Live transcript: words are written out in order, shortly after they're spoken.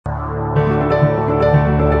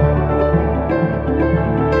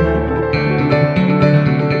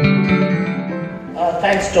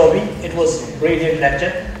Thanks, Toby. It was a brilliant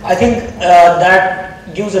lecture. I think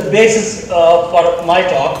that gives a basis for my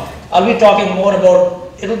talk. I'll be talking more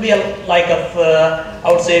about, it'll be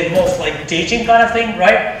I would say, most like teaching kind of thing,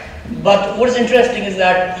 right? But what is interesting is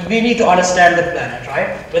that we need to understand the planet,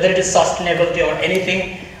 right? Whether it is sustainability or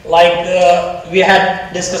anything, like we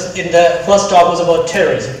had discussed in the first talk was about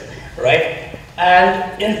terrorism, right?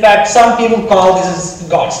 And in fact, some people call this is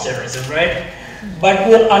God's terrorism, right? But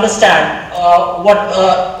we'll understand what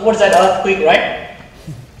is that earthquake, right?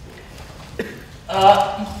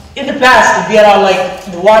 In the past, there are like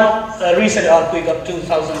the one recent earthquake of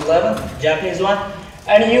 2011, Japanese one,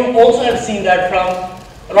 and you also have seen that from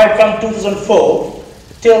 2004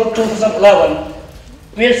 till 2011,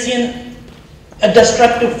 we have seen a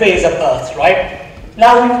destructive phase of Earth, right?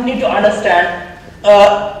 Now we need to understand,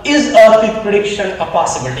 is earthquake prediction a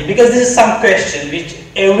possibility? Because this is some question which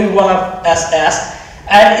every one of us asks,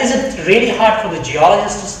 and is it really hard for the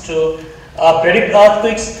geologists to predict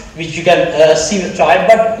earthquakes, which you can see with time?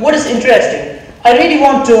 But what is interesting, I really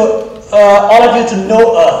want to all of you to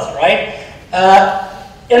know Earth, right?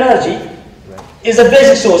 Energy is a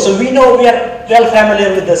basic source, so we know, we are well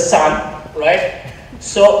familiar with the sun, right?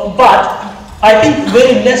 So, but I think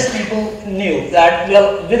very less people knew that,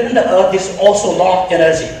 well, within the Earth is also a lot of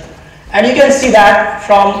energy, and you can see that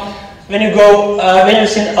from when you go, when you've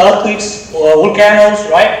seen earthquakes or volcanoes,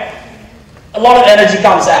 right? A lot of energy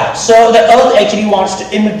comes out. So the Earth actually wants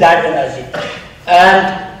to emit that energy.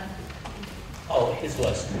 And, oh, his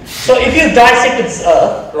words. So if you dissect this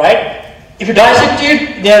Earth, right? If you dissect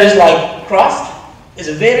it, there is like crust, is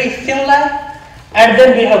a very thin layer, and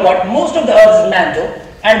then we have got most of the Earth's mantle,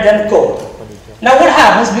 and then core. Now what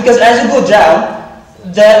happens, because as you go down,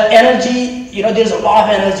 the energy, you know, there's a lot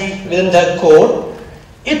of energy within the core,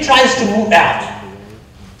 it tries to move out.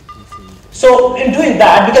 So in doing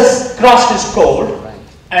that, because crust is cold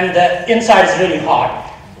and the inside is really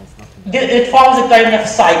hot, it forms a kind of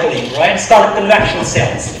cycling, right? It's called convection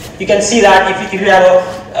cells. You can see that if you have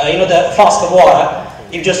a, the flask of water,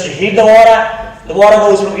 you just heat the water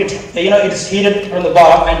goes from it, it's heated from the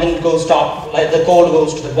bottom and then it goes top, like the cold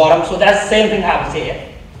goes to the bottom. So that's the same thing happens here,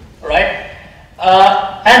 right?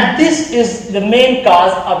 And this is the main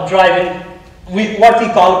cause of driving what we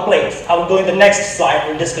call plates. I will go in the next slide.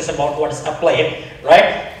 We'll discuss about what is a plate,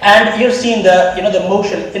 right? And you've seen the the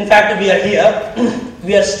motion. In fact, we are here.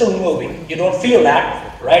 We are still moving. You don't feel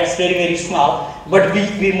that, right? It's very, very small, but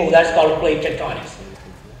we move. That's called plate tectonics.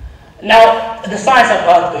 Now, the science of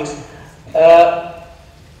earthquakes.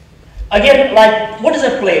 Again, like, what is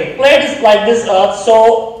a plate? Plate is like this Earth.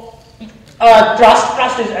 So,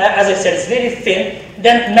 crust is, as I said, it's very thin.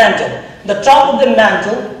 Then mantle. The top of the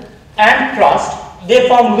mantle and crust, they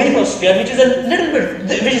form lithosphere, which is a little bit,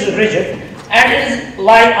 which is rigid, and it is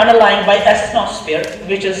underlying by asthenosphere,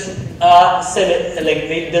 which is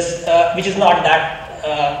which is not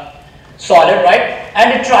that solid, right?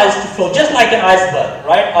 And it tries to flow just like an iceberg,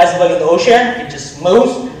 right? Iceberg in the ocean, it just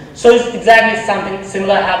moves. So it's exactly something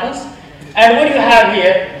similar happens. And what you have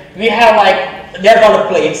here, we have like, they're called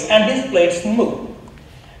plates, and these plates move.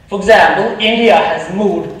 For example, India has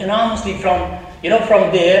moved enormously from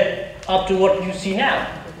there up to what you see now.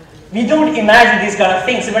 We don't imagine these kind of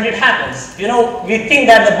things when it happens. We think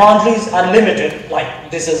that the boundaries are limited, like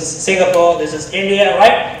this is Singapore, this is India,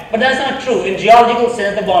 right? But that's not true. In geological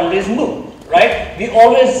sense, the boundaries move, right? We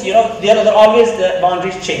always, always the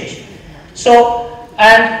boundaries change. So,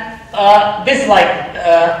 and this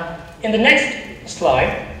in the next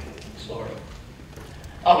slide, sorry.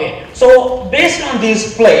 Okay, so based on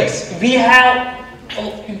these plates, we have,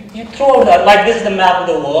 you throw that, like this is the map of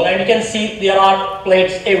the world, and you can see there are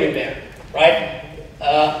plates everywhere, right?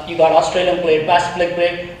 You got Australian plate, Pacific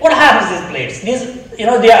plate. What happens to these plates? These, they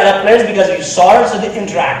are the plates because you solid, so they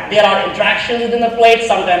interact. There are interactions within the plates.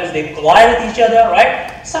 Sometimes they collide with each other,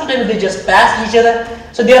 right? Sometimes they just pass each other.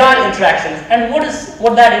 So there are interactions. And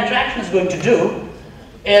what that interaction is going to do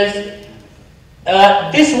is,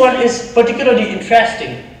 this one is particularly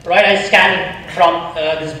interesting, right? I scanned it from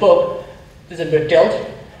this book. This is a bit tilt,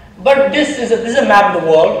 but this is a map of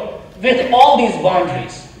the world with all these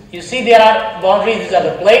boundaries. You see, there are boundaries. These are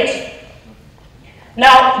the plates.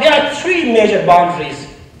 Now there are three major boundaries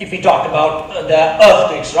if we talk about the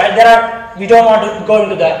earthquakes, right? We don't want to go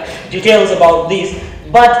into the details about these,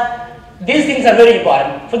 but these things are very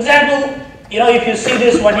important. For example, if you see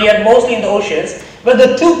this one here, mostly in the oceans, but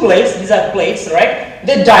the two plates, these are plates, right?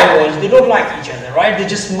 They diverge. They don't like each other, right? They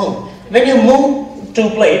just move. When you move two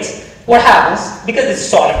plates, what happens, because it's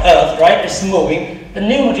solid Earth, right, it's moving, the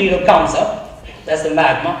new material comes up, that's the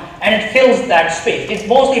magma, and it fills that space. It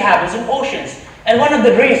mostly happens in oceans. And one of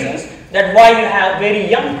the reasons that why you have very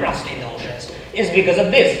young crust in the oceans is because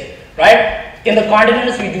of this, right? In the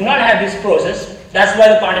continents, we do not have this process. That's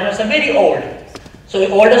why the continents are very old. So the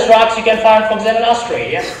oldest rocks you can find, for example,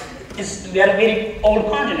 Australia, they are very old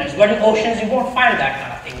continents. But in oceans, you won't find that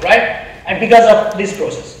kind of thing, right? And because of this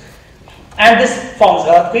process. And this forms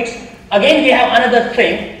earthquakes. Again, we have another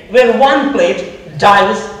thing where one plate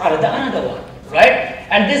dives under the another one, right?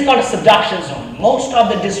 And this is called a subduction zone. Most of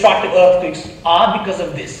the destructive earthquakes are because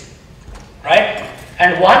of this, right?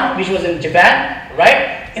 And one which was in Japan,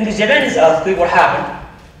 right? In the Japanese earthquake, what happened?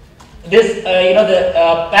 This,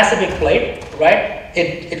 the Pacific plate, right?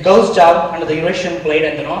 It goes down under the Eurasian plate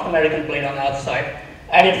and the North American plate on the other side,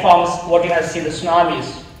 and it forms what you have seen, the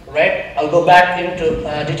tsunamis, right? I'll go back into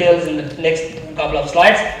details in the next couple of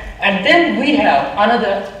slides. And then we have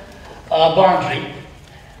another boundary.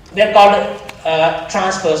 They're called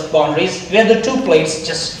transverse boundaries, where the two plates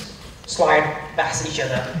just slide past each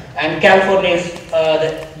other. And California is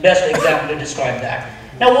the best example to describe that.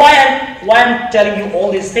 Now, why I'm telling you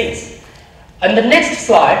all these things? On the next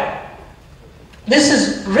slide, this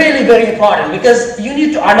is really very important, because you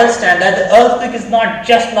need to understand that the earthquake is not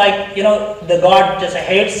just like, the God just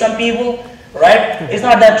hates some people, right? It's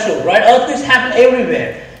not that true, right? Earthquakes happen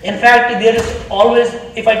everywhere. In fact, there is always,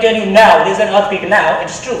 if I tell you now, there's an earthquake now,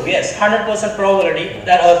 it's true, yes, 100% probability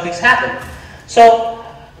that earthquakes happen. So,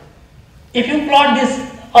 if you plot these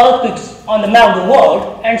earthquakes on the map of the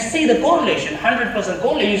world and see the correlation, 100%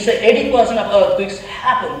 correlation, you say 80% of earthquakes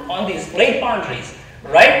happen on these plate boundaries,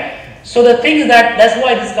 right? So the thing is that's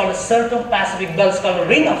why this is called a circum-Pacific belt, it's called a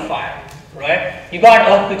ring of fire, right? You got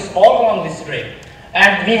earthquakes all along this ring.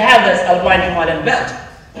 And we have this alpine Himalayan belt,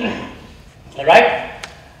 right?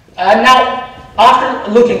 Now,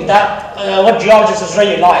 after looking at what geologists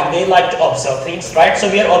really like, they like to observe things, right? So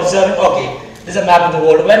we are observing, okay, this is a map of the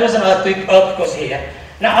world. When was an earthquake? Earthquake was here.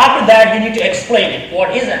 Now, after that, we need to explain it.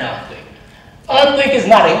 What is an earthquake? Earthquake is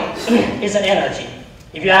nothing. It's an energy.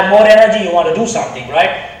 If you have more energy, you want to do something,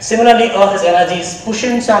 right? Similarly, Earth's energy is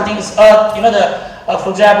pushing something. It's Earth, for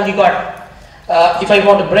example, you got, if I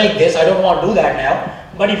want to break this, I don't want to do that now.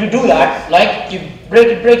 But if you do that, like you break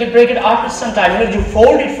it, after some time, you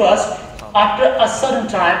fold it first. After a certain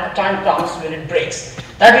time, a time comes when it breaks.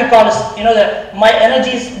 That we call as, my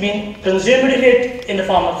energy is being consumed in it in the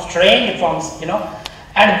form of strain. It forms,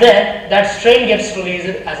 and then that strain gets released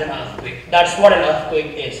as an earthquake. That's what an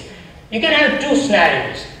earthquake is. You can have two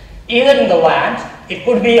scenarios, either in the land, it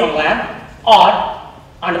could be on land, or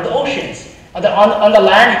under the oceans. On the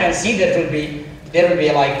land, you can see there will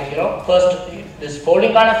be like, first this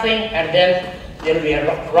folding kind of thing, and then there will be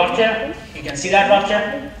a rupture. You can see that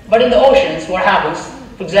rupture. But in the oceans, what happens?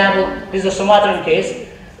 For example, this is a Sumatran case,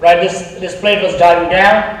 right? This plate was diving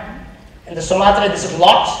down. In the Sumatra, this is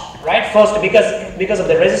locked, right? First, because of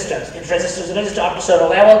the resistance, it resists up to a certain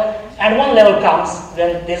level, and one level comes,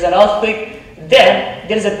 then there's an earthquake, then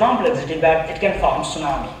there is a complexity that it can form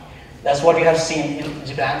tsunami. That's what you have seen in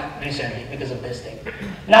Japan recently because of this thing.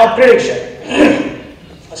 Now, prediction.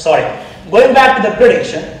 Sorry. Going back to the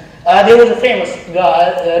prediction, there was a famous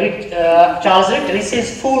Charles Richter. He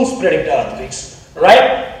says fools predict earthquakes,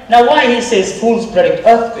 right? Now, why he says fools predict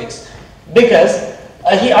earthquakes? Because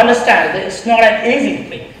he understands that it's not an easy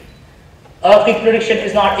thing. Earthquake prediction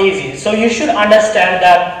is not easy. So you should understand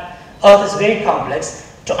that Earth is very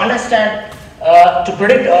complex. To understand, to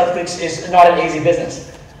predict earthquakes is not an easy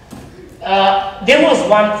business. There was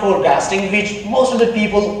one forecasting which most of the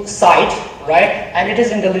people cite, right? And it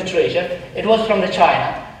is in the literature. It was from the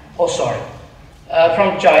China. Oh, sorry.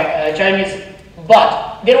 From Chinese.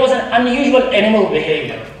 But there was an unusual animal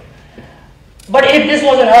behavior. But if this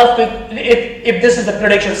was an earthquake, if this is the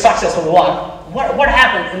prediction successful one, what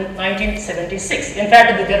happened in 1976? In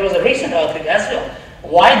fact, there was a recent earthquake as well.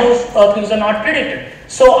 Why those earthquakes are not predicted?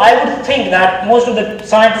 So I would think that most of the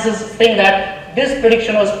scientists think that this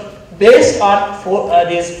prediction was based on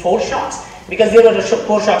these foreshocks, because there were the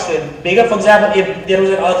foreshocks were bigger. For example, if there was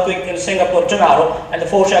an earthquake in Singapore tomorrow and the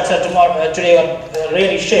foreshocks are today are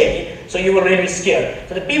really shaky, so you were really scared.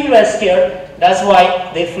 So the people were scared. That's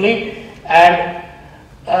why they flee, and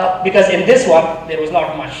because in this one there was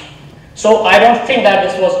not much. So I don't think that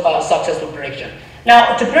this was a successful prediction.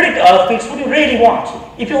 Now, to predict earthquakes, what do you really want?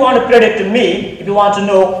 If you want to predict me, if you want to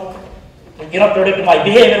know, predict my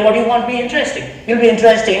behavior, what do you want to be interesting? You'll be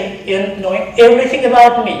interested in knowing everything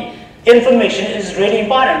about me. Information is really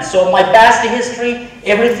important. So my past history,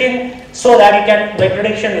 everything, so that my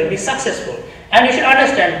prediction will be successful. And you should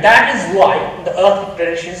understand that is why the earthquake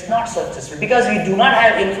prediction is not successful, because we do not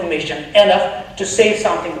have information enough to say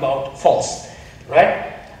something about false, right?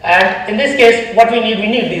 And in this case, what we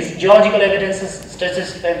need these geological evidences,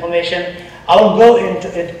 statistical information. I will go into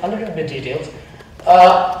it a little bit details.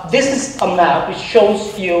 This is a map which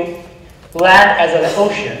shows you land as an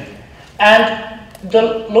ocean, and the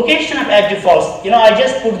location of active faults. You know, I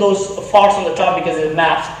just put those faults on the top because they're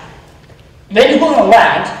maps. When you go on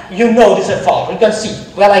land, you know this is a fault. You can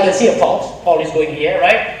see. Well, I can see a fault. Fault is going here,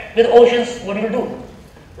 right? With oceans, what do you do?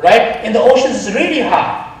 Right? In the oceans, it's really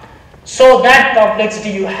hard. So that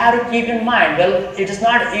complexity you have to keep in mind. Well, it is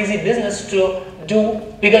not easy business to do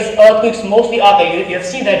because earthquakes mostly occur. You have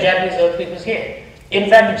seen that Japanese earthquake was here. In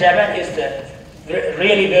fact, Japan is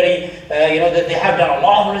really very, they have done a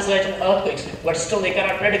lot of research on earthquakes, but still they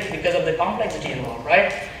cannot predict because of the complexity involved,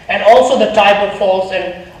 right? And also the type of faults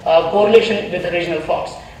and correlation with the regional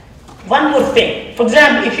faults. One more thing, for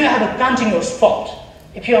example, if you have a continuous fault,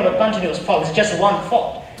 it's just one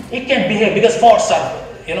fault, it can behave because faults are,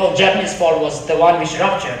 Japanese fault was the one which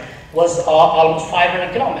ruptured, was almost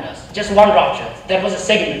 500 kilometers, just one rupture. That was a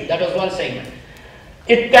segment, that was one segment.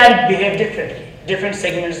 It can behave differently. Different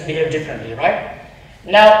segments behave differently, right?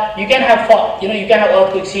 Now, you can have fault, you can have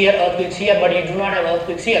earthquakes here, but you do not have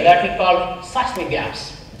earthquakes here. That we call seismic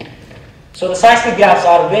gaps. So the seismic gaps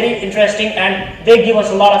are very interesting, and they give us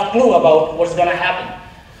a lot of clue about what's going to happen.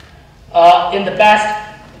 In the past,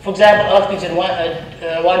 for example, earthquakes in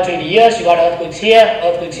 120 years, you got earthquakes here,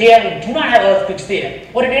 you do not have earthquakes there.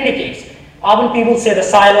 What it indicates? Often people say the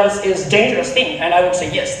silence is a dangerous thing, and I would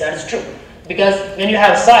say yes, that is true. Because when you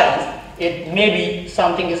have silence, it may be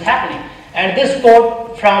something is happening. And this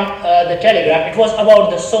quote from the Telegraph, it was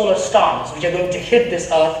about the solar storms which are going to hit this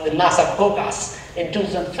Earth, the NASA forecast in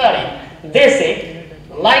 2030. They say,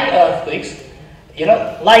 like earthquakes, in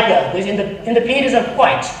the periods of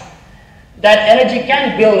quiet, that energy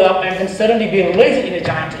can build up and then suddenly be released in a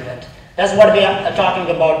giant event. That's what they are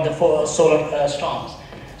talking about, the solar storms.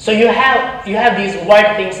 So you have these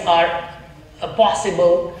white things are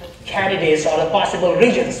possible candidates or the possible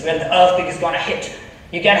regions where the earthquake is going to hit.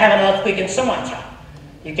 You can have an earthquake in Sumatra.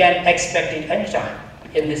 You can expect it anytime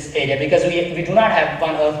in this area because we do not have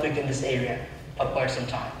one earthquake in this area for quite some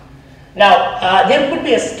time. Now, there could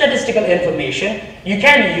be a statistical information you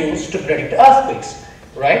can use to predict earthquakes,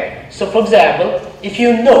 right? So, for example,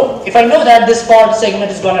 if I know that this fault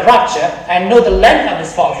segment is going to rupture and know the length of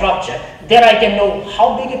this fault rupture, then I can know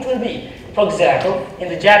how big it will be. For example, in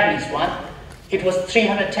the Japanese one, it was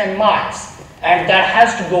 310 miles, and that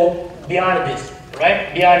has to go beyond this,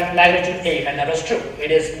 right? Beyond magnitude 8, and that was true. It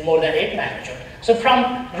is more than 8 magnitude. So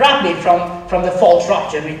from the fault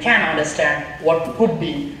rupture, we can understand what could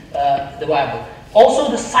be the viable. Also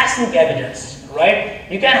the seismic evidence, right?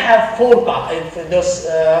 You can have those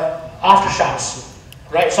aftershocks,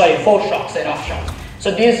 right? Sorry, foreshocks and aftershocks.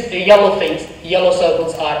 So these yellow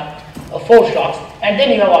circles are foreshocks, and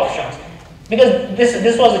then you have aftershocks. Because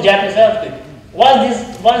this was a Japanese earthquake.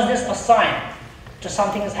 Was this a sign to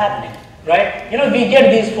something is happening, right? We get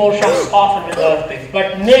these foreshocks often with earthquakes,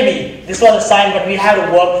 but maybe this was a sign, but we have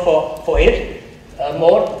to work for it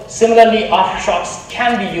more. Similarly, aftershocks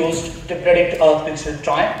can be used to predict earthquakes with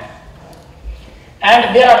time.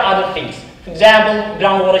 And there are other things. For example,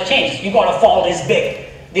 groundwater changes. You got a fault is big.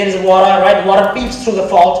 There is water, right? Water peeps through the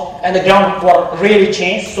fault, and the groundwater really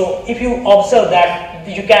changed. So if you observe that,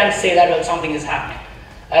 you can say that well, something is happening.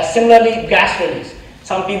 Similarly, gas release.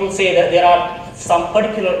 Some people say that there are some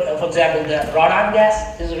particular, for example, the radon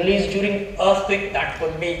gas is released during earthquake.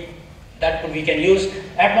 We can use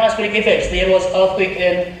atmospheric effects. There was earthquake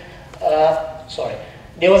in,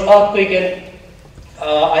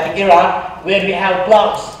 I think Iran, where we have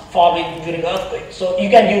clouds forming during earthquake. So you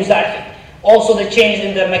can use that thing. Also, the change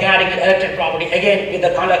in the magnetic and electric property, again with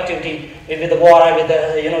the conductivity, with the water, with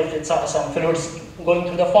the some fluids going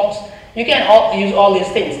through the faults. You can use all these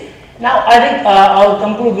things. Now, I think I'll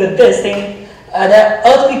conclude with this thing. The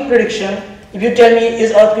earthquake prediction, if you tell me,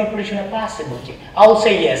 is earthquake prediction a possibility? I will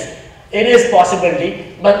say yes. It is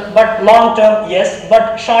possibility, but long term, yes,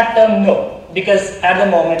 but short term, no. Because at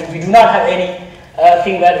the moment, we do not have any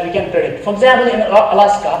thing that we can predict. For example, in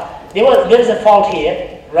Alaska, there is a fault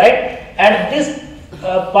here, right? And this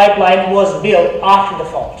pipeline was built after the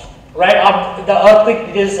fault. Right after the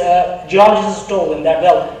earthquake, geologists told them that,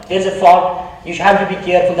 well, there's a fault, you have to be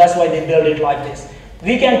careful, that's why they build it like this.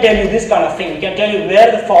 We can tell you this kind of thing, we can tell you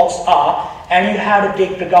where the faults are, and you have to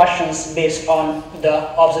take precautions based on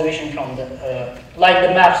the observation from like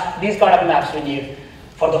the maps, these kind of maps we need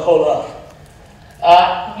for the whole Earth.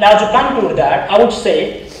 Now to conclude that, I would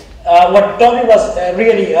say, what Tommy was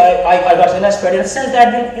really, I got inspired in the sense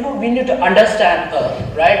that we need to understand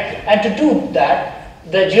Earth, right? And to do that,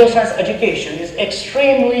 the geoscience education is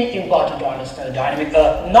extremely important to understand the dynamic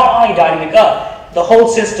Earth. Not only dynamic Earth, the whole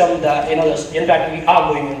system, in fact, we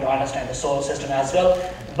are going to understand the solar system as well.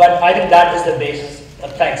 But I think that is the basis.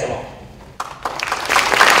 Thanks a lot.